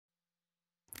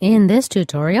In this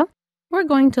tutorial, we're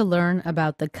going to learn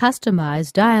about the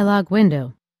Customize dialog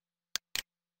window.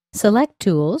 Select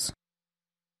Tools.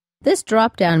 This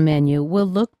drop-down menu will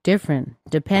look different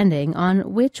depending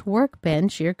on which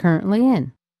workbench you're currently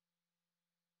in.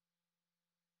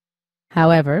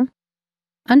 However,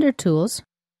 under Tools,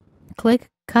 click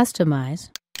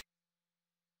Customize,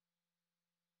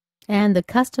 and the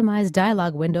Customize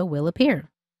dialog window will appear.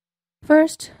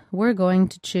 First, we're going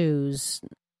to choose...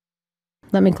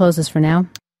 Let me close this for now.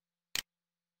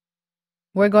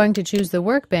 We're going to choose the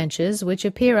workbenches which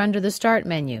appear under the Start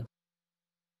menu.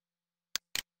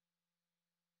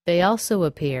 They also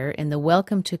appear in the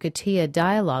Welcome to CATIA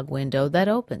dialog window that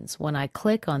opens when I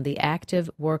click on the active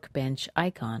workbench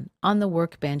icon on the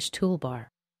Workbench toolbar.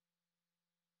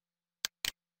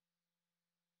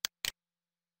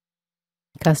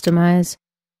 Customize.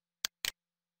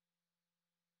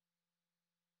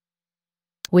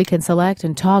 We can select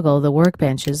and toggle the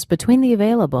workbenches between the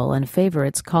available and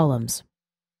favorites columns.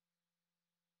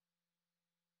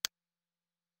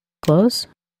 Close.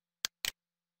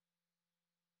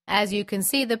 As you can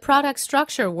see, the product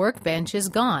structure workbench is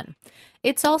gone.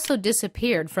 It's also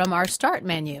disappeared from our Start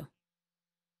menu.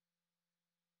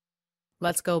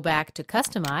 Let's go back to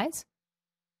Customize.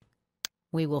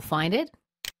 We will find it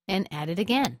and add it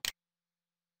again.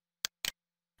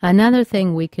 Another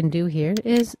thing we can do here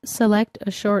is select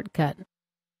a shortcut.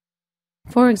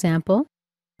 For example,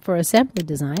 for assembly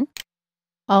design,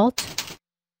 Alt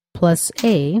plus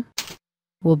A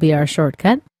will be our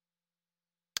shortcut.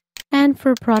 And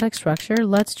for product structure,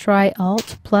 let's try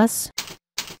Alt plus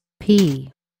P.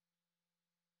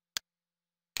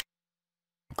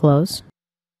 Close.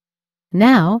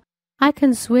 Now, I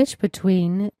can switch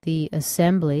between the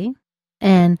assembly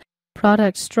and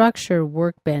product structure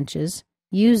workbenches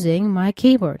using my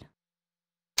keyboard.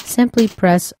 Simply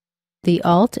press the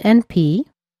Alt and P,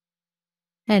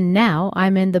 and now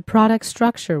I'm in the product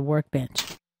structure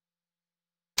workbench.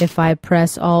 If I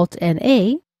press Alt and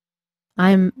A,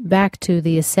 I'm back to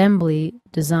the assembly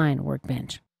design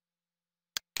workbench.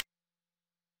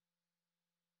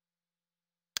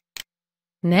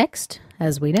 Next,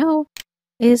 as we know,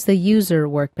 is the user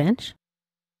workbench.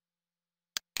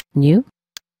 New.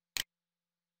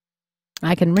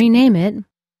 I can rename it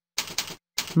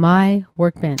My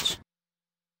Workbench.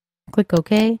 Click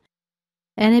OK,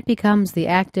 and it becomes the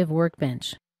active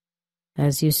workbench,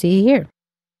 as you see here.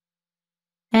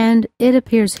 And it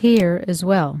appears here as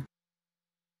well.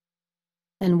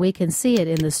 And we can see it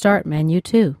in the Start menu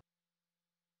too.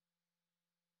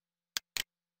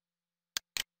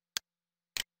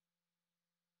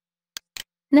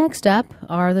 Next up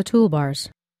are the toolbars.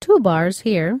 Toolbars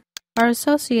here are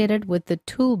associated with the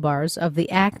toolbars of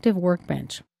the active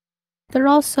workbench. They're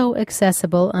also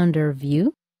accessible under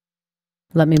View.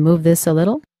 Let me move this a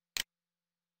little.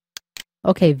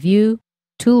 Okay, View,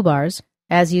 Toolbars.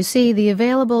 As you see, the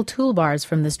available toolbars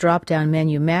from this drop-down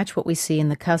menu match what we see in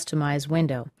the Customize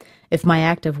window. If my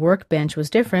active workbench was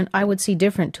different, I would see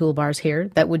different toolbars here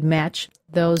that would match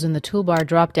those in the toolbar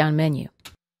drop-down menu.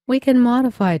 We can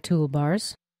modify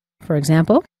toolbars. For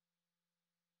example,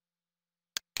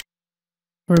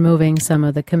 removing some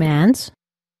of the commands.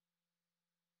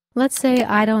 Let's say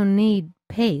I don't need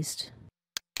paste.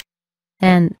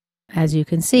 And as you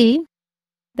can see,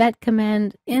 that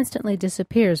command instantly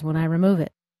disappears when I remove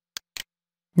it.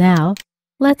 Now,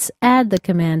 let's add the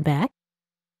command back.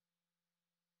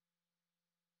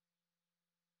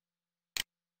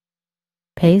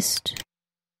 Paste.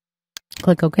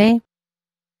 Click OK.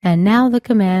 And now the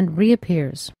command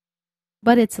reappears,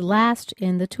 but it's last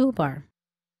in the toolbar.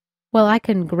 Well, I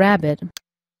can grab it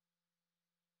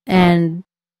and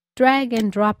drag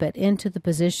and drop it into the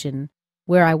position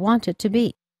where I want it to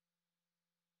be.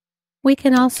 We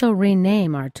can also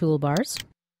rename our toolbars.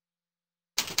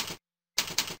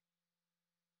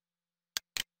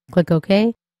 Click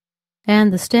OK,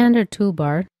 and the standard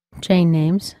toolbar chain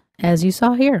names as you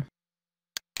saw here.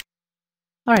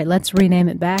 All right, let's rename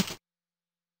it back.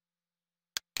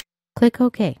 Click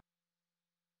OK.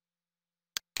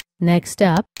 Next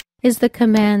up is the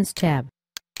Commands tab.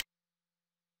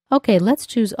 Okay, let's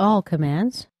choose All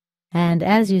Commands. And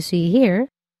as you see here,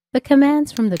 the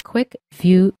commands from the Quick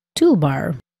View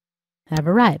toolbar have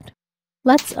arrived.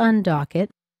 Let's undock it.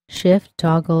 Shift,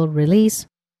 Toggle, Release.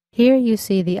 Here you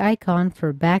see the icon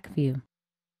for Back View.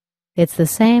 It's the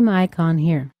same icon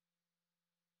here.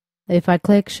 If I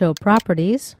click Show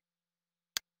Properties,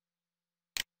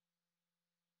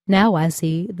 now I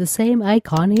see the same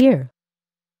icon here.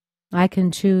 I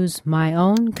can choose my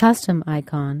own custom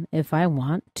icon if I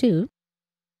want to.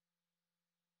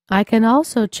 I can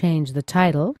also change the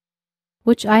title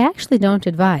which I actually don't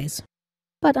advise,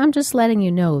 but I'm just letting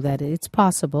you know that it's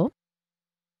possible.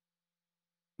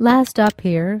 Last up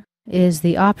here is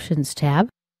the Options tab.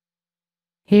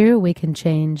 Here we can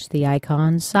change the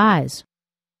icon size.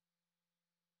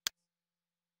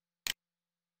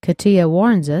 CATIA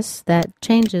warns us that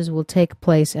changes will take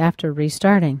place after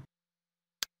restarting.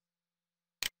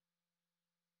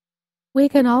 We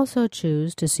can also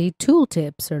choose to see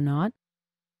tooltips or not.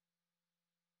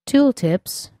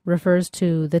 Tooltips refers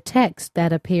to the text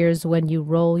that appears when you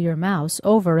roll your mouse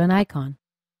over an icon.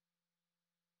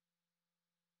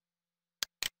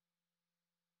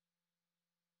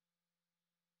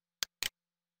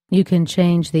 You can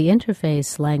change the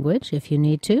interface language if you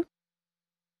need to,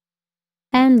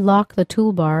 and lock the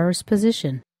toolbar's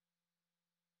position.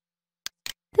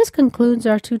 This concludes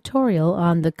our tutorial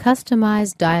on the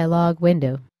Customize dialog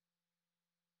window.